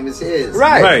the same as his.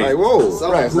 Right. Right. Like, whoa.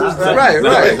 Right. Something's Who's not right.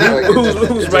 right? Right. Like,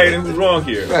 Who's right and who's wrong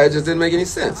here? right. It just didn't make any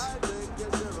sense.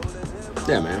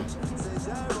 Yeah, man.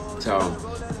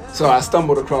 So I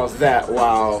stumbled across that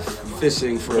while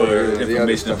fishing for For the other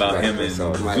information stuff about him there. and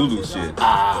So I'm like, Zulu shit.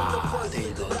 there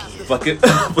you go again. Fuck it.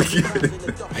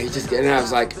 I just getting. I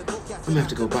was like, I'm gonna have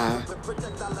to go buy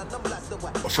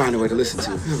or find a way to listen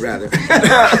to, rather.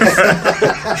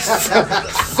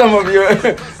 some of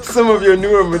your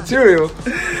newer material.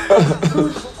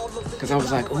 Because I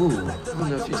was like, ooh, I don't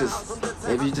know if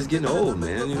maybe you're just getting old,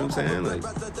 man. You know what I'm saying? Like,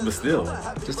 But still.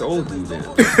 just an old dude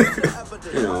now.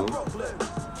 You know,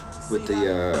 with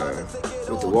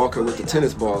the walker with the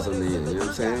tennis balls on the end. You know what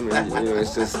I'm saying? And, you know,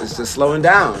 it's just slowing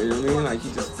down. You know what I mean? Like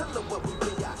you just,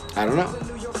 I don't know.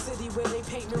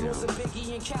 You know,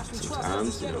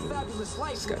 sometimes, you know,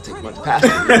 Just gotta take them out the pasture.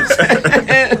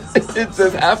 It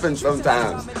just happens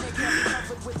sometimes.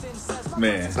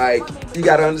 Man. Like, you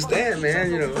gotta understand,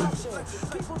 man, you know,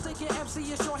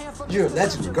 you're a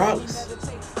legend regardless.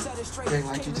 It ain't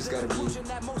like you just gotta be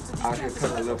out here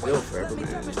pedaling uphill forever,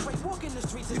 man.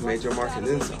 You made your mark and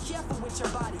then some.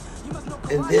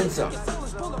 And then some.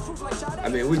 I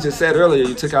mean, we just said earlier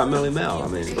you took out Melly Mel. I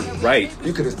mean, Right.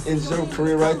 you could have ended your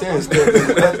career right there and still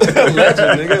been a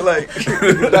legend, nigga. Like,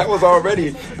 that was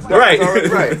already Right.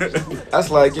 right. That's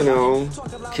like, you know,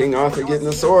 King Arthur getting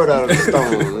a sword out of the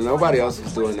stone. And nobody else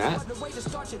was doing that.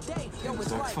 It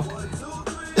was like, fuck, man.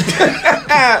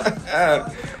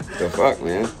 The fuck,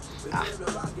 man.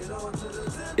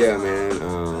 Yeah,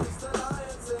 man.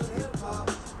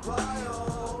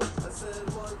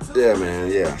 Yeah, man.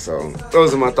 Yeah. So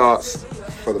those are my thoughts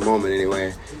for the moment,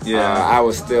 anyway. Yeah. I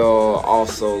was still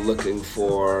also looking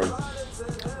for,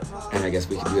 and I guess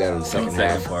we can do that in the second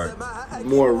half. part.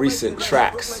 More recent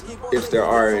tracks, if there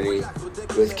are any,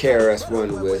 with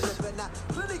KRS-One with,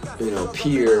 you know,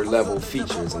 peer level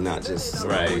features and not just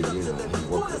somebody, Right. you know, he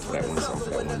worked with for that one song for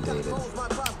that one day.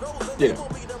 That, you know,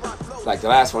 like the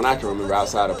last one I can remember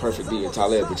outside of Perfect Beat and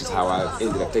Talib, which is how I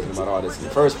ended up thinking about all this in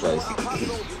the first place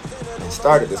and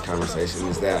started this conversation,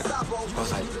 is that I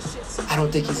was like, I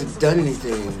don't think he's done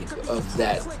anything of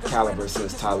that caliber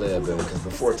since Talib, because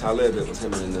before Talib it was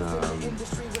him and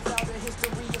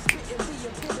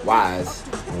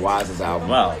Wise's album.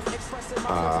 Wow.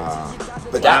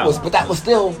 But that was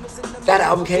still, that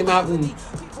album came out in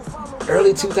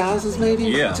early 2000s, maybe.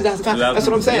 Yeah. 2005. That's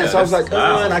what I'm saying. Yeah, So I was like,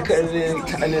 wow. and I couldn't.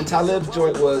 And then Talib's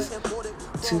joint was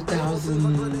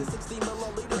 2000.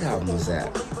 What album was that?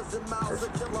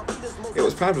 It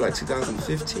was probably like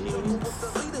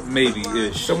 2015, Maybe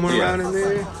ish. somewhere around in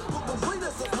there.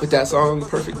 With that song,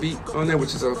 Perfect Beat, on there,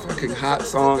 which is a fucking hot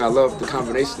song. I love the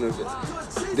combination of it,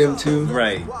 them two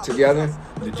Right. together.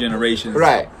 The generation.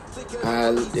 Right.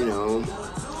 You know.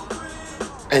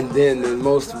 And then the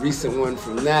most recent one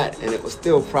from that, and it was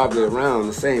still probably around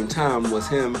the same time, was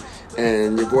him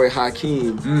and your boy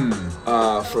Hakeem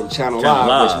from Channel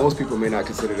Live, which most people may not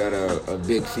consider that a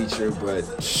big feature, but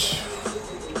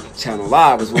Channel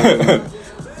Live is one of them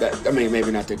that, I mean,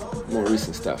 maybe not the more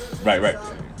recent stuff. Right.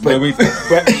 But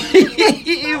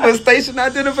station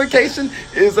identification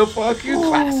is a fucking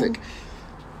classic.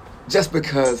 Just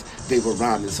because they were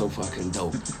rhyming so fucking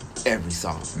dope every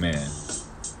song. Man.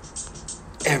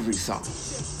 Every song.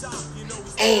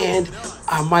 And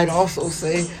I might also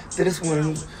say that it's one of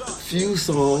the few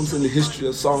songs in the history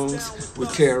of songs with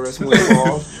KRS-One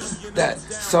involved that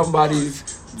somebody's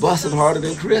busting harder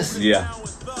than Chris. Yeah.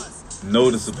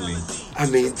 Noticeably. I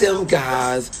mean, them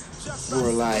guys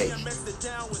were like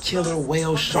killer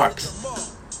whale sharks.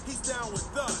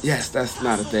 Yes, that's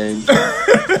not a thing.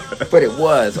 But it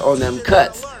was on them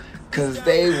cuts. Because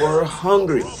they were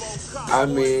hungry. I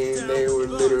mean, they were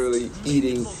literally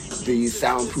eating the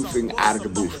soundproofing out of the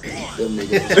booth. Them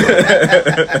niggas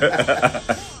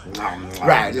was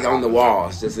right, just on the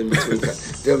walls, just in between.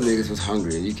 Them niggas was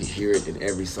hungry. You could hear it in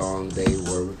every song. They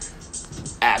were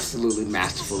absolutely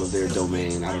masterful of their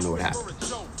domain. I don't know what happened.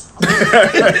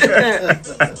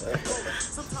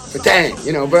 But dang,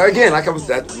 you know, but again, like I was,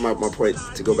 that's my point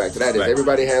to go back to that is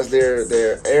everybody has their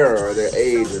era or their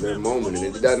age or their moment, and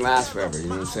it doesn't last forever, you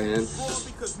know what I'm saying?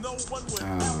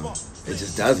 It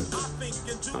just doesn't.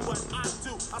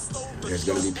 There's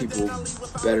going to be people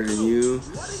better than you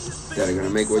that are going to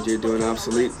make what you're doing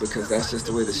obsolete because that's just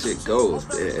the way the shit goes.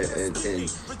 And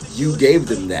you gave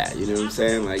them that, you know what I'm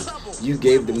saying? Like, you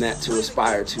gave them that to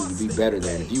aspire to be better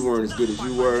than. If you weren't as good as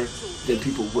you were, then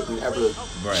people wouldn't ever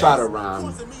try to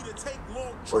rhyme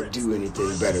or do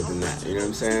anything better than that. You know what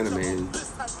I'm saying? I mean,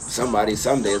 somebody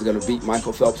someday is going to beat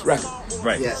Michael Phelps' record.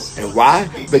 Right. Yes. And why?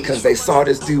 Because they saw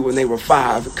this dude when they were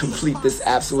 5 complete this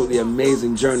absolutely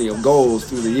amazing journey of goals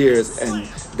through the years, and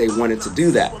they wanted to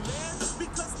do that.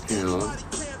 You know,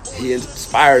 he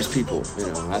inspires people. You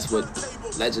know, that's what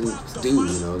legends do.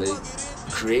 You know, they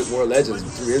create more legends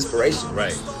through inspiration.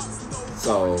 Right.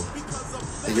 So,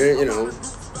 you're, you know,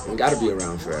 you got to be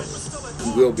around forever.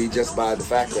 You will be just by the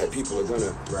fact that people are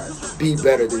gonna be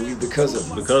better than you because of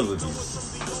you. Because of you.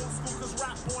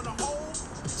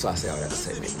 So I say all that to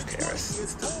say, maybe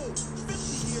KRS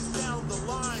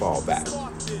fall back.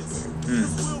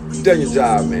 You done your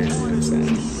job, man. You know what I'm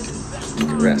saying? You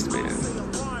can rest, man.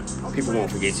 People won't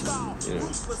forget you. You know.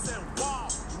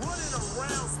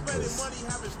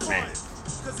 'Cause, man.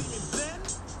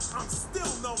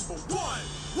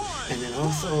 And then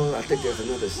also, I think there's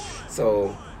another.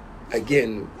 So,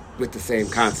 again, with the same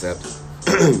concept,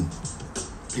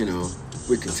 you know,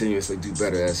 we continuously do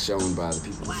better as shown by the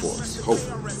people before us.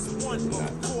 Hopefully.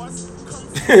 Not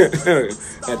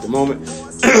at the moment.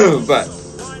 But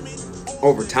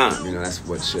over time, that's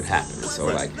what should happen. And so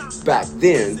like back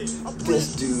then,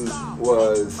 this dude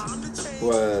was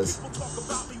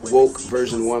woke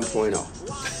version 1.0.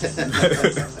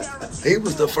 He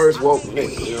was the first woke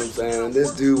nigga, you know what I'm saying? And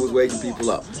this dude was waking people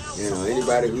up.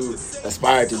 Anybody who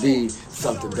aspired to be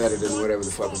something better than whatever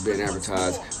the fuck was being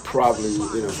advertised, probably,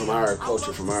 from our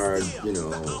culture, from our,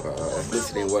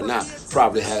 ethnicity and whatnot,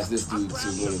 probably has this dude to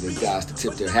one of the guys to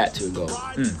tip their hat to and go,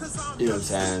 you know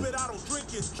what I'm saying?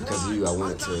 Because of you, I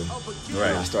wanted to,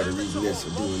 I started reading this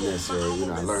or doing this, or,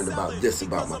 I learned about this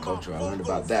about my culture, I learned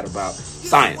about that about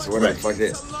science, or whatever the fuck it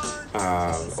is.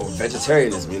 Or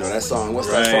vegetarianism, that song, what's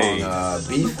that song?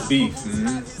 Beef? Beef.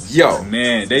 Mm-hmm. Yo.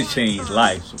 Man, they changed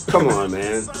lives. Come on,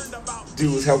 man.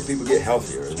 Dude was helping people get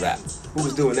healthier and rap. Who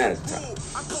was doing that at the time?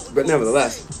 But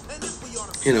nevertheless,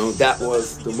 that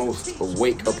was the most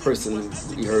awake a person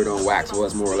we heard on wax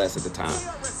was, more or less, at the time.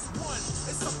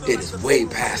 It is way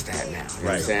past that now. You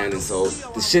know what I'm saying? And so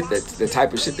the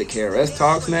type of shit that KRS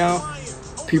talks now,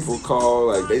 people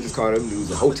they just call them dudes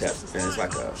a hotep. And it's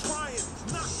like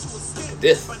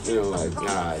this,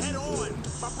 nah,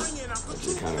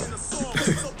 you kind of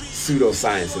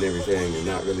pseudoscience and everything, and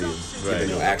not really giving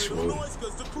no actual,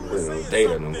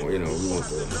 data no more. We want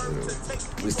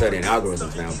we studying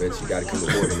algorithms now, bitch. You got to come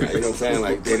aboard on that. You know what I'm saying?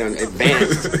 Like they done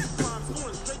advanced.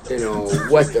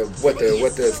 What the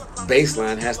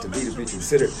baseline has to be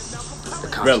considered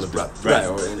relevant, right?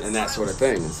 And that sort of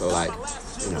thing. And so like,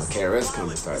 KRS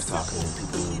comes and starts talking, and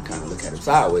people kind of look at him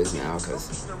sideways now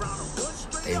because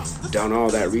they've done all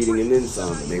that reading and then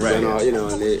some, and they've done all,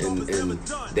 and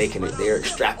they're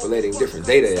extrapolating different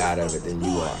data out of it than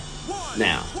you are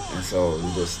now, and so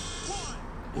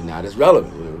you're not as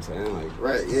relevant. You know what I'm saying? Like,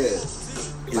 right, yeah.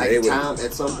 Like time,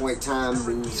 at some point, time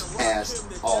moves past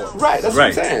all of it. Right, that's what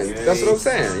I'm saying. That's what I'm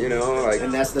saying.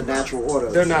 And that's the natural order.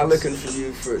 They're not looking for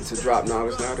you to drop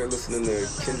knowledge now. They're listening to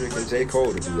Kendrick and J.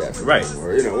 Cole to do that for them,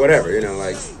 or whatever.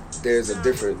 Like there's a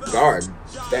different guard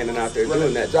standing out there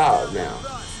doing that job now.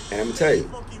 And I'm gonna tell you,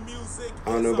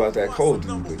 I don't know about that Cole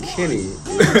dude, but Kenny is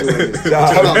doing his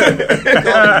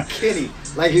job. Kenny,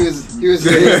 like he was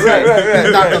right.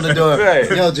 Knocked on the door. Right.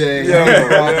 Yo, Jay,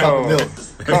 a cup of milk.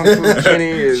 Kung Fu Kenny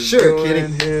is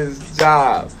doing his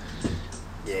job.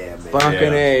 Yeah, man.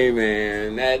 Bunkin' A,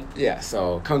 man.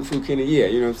 So Kung Fu Kenny,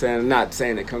 you know what I'm saying? I'm not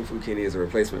saying that Kung Fu Kenny is a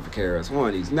replacement for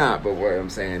KRS-One. He's not, but what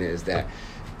I'm saying is that,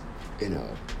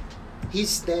 he's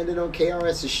standing on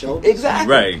KRS's shoulders.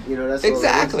 Exactly. Right. That's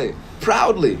exactly.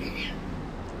 Proudly.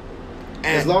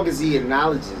 And as long as he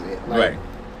acknowledges it. Like,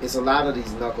 it's a lot of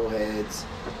these knuckleheads,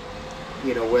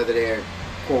 whether they're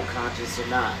quote conscious or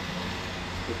not,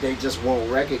 if they just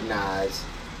won't recognize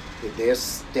that they're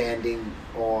standing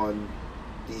on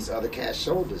these other cats'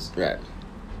 shoulders. Right.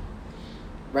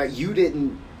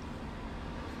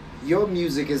 Your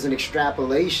music is an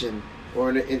extrapolation or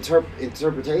an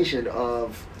interpretation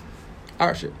of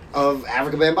our shit. Of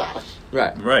Afrika Bambaataa.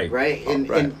 Right.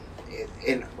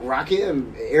 And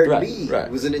Rakim, Eric B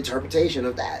was an interpretation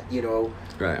of that,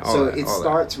 Right. So it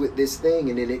starts with this thing,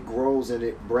 and then it grows and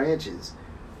it branches.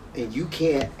 And you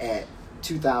can't, at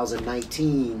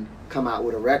 2019, come out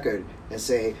with a record and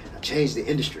say, I changed the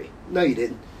industry. No, you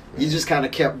didn't. You just kind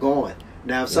of kept going.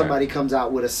 Now, if somebody comes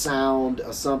out with a sound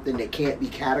or something that can't be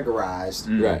categorized,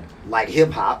 like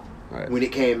hip-hop, when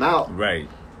it came out,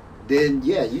 then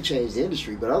you changed the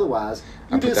industry. But otherwise,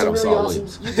 you did some really awesome.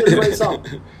 You did a great song.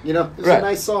 It was a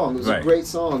nice song. It was a great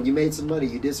song. You made some money.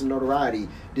 You did some notoriety.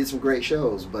 Did some great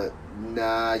shows. But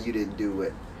nah, you didn't do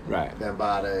what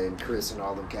Bambaataa and Chris and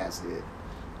all them cats did.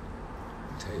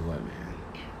 I'll tell you what, man.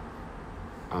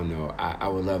 I don't know. I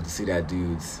would love to see that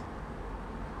dude's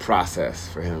process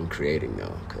for him creating,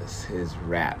 though, because his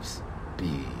raps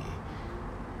be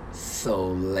so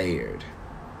layered.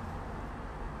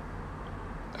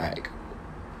 Like,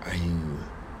 are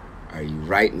you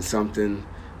writing something,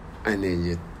 and then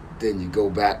you go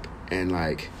back and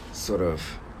like sort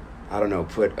of, I don't know,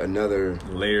 put another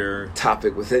layer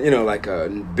topic within, like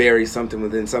bury something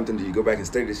within something. Do you go back and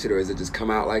study this shit, or does it just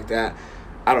come out like that?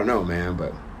 I don't know, man,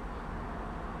 but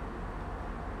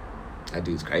that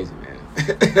dude's crazy, man.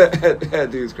 That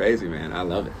dude's crazy, man. I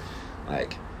love it.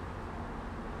 Like,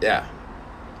 yeah.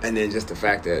 And then just the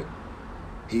fact that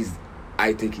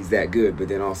I think he's that good, but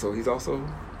then he's also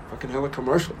fucking hella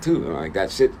commercial too. Like that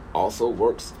shit also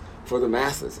works for the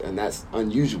masses, and that's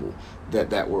unusual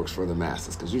that works for the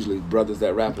masses, because usually brothers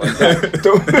that rap like that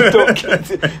don't get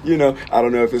it. I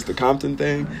don't know if it's the Compton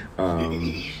thing.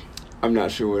 I'm not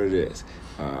sure what it is.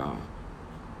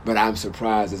 But I'm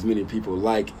surprised as many people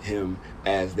like him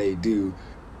as they do,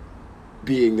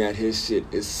 being that his shit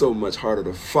is so much harder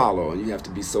to follow, and you have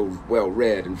to be so well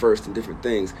read and versed in different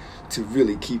things to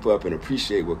really keep up and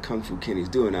appreciate what Kung Fu Kenny's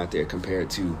doing out there compared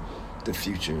to the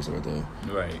Futures or the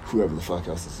whoever the fuck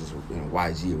else is,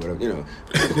 YG or whatever,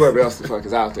 whoever else the fuck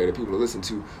is out there that people listen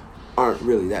to aren't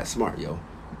really that smart, yo.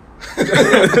 I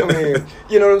mean,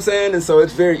 you know what I'm saying? And so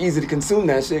it's very easy to consume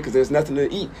that shit because there's nothing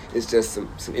to eat. It's just some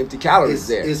empty calories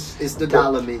there. It's the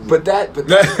dollar menu. But it's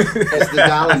the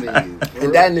dollar menu.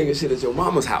 And that nigga shit is your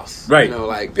mama's house. Right.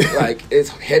 Like it's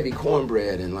heavy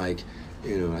cornbread and like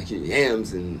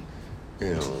yams and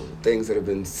things that have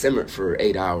been simmered for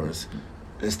 8 hours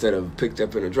instead of picked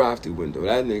up in a drive-through window.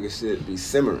 That nigga shit be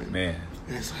simmering. Man.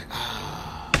 And it's like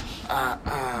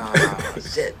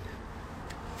shit.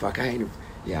 Fuck, I ain't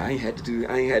had to do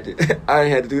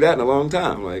that in a long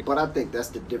time. Like, but I think that's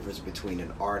the difference between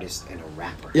an artist and a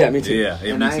rapper. Yeah, me too. Yeah,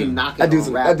 and I ain't knocking I do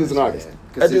an artist.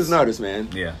 That dude's an artist, man.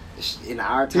 Yeah. In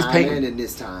our time and in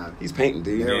this time, he's painting,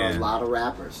 dude. There are a lot of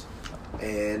rappers,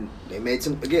 and they made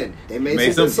some good songs.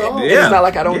 Yeah. It's not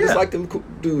like I don't dislike them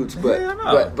dudes, but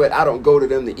I don't go to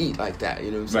them to eat like that.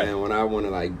 You know what I'm saying? Right. When I want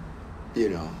to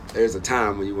there's a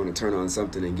time when you want to turn on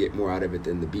something and get more out of it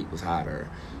than the beat was hot or.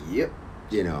 Yep.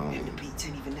 And the beats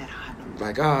ain't even that hot no more.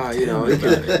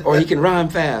 Like, he can rhyme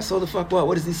fast. So the fuck what?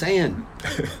 What is he saying?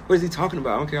 What is he talking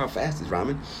about? I don't care how fast he's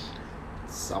rhyming.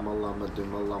 Right. I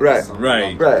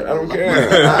don't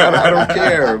care. I don't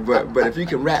care. But if you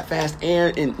can rap fast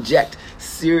and inject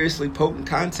seriously potent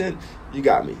content, you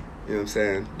got me. You know what I'm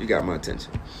saying? You got my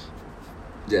attention.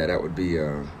 Yeah, that would be.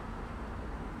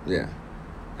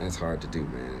 That's hard to do,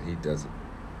 man. He does it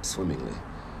swimmingly.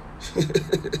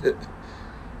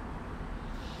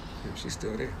 She's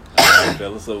still there. All right,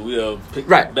 fellas, so we'll pick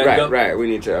back up. Right. We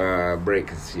need to break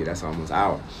because that's almost an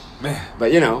hour. Man.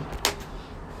 But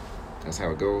that's how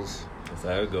it goes.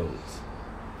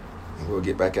 We'll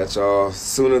get back at y'all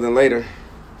sooner than later.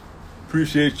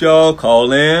 Appreciate y'all.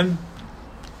 Call in.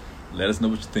 Let us know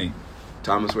what you think.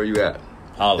 Thomas, where you at?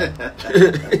 Holla.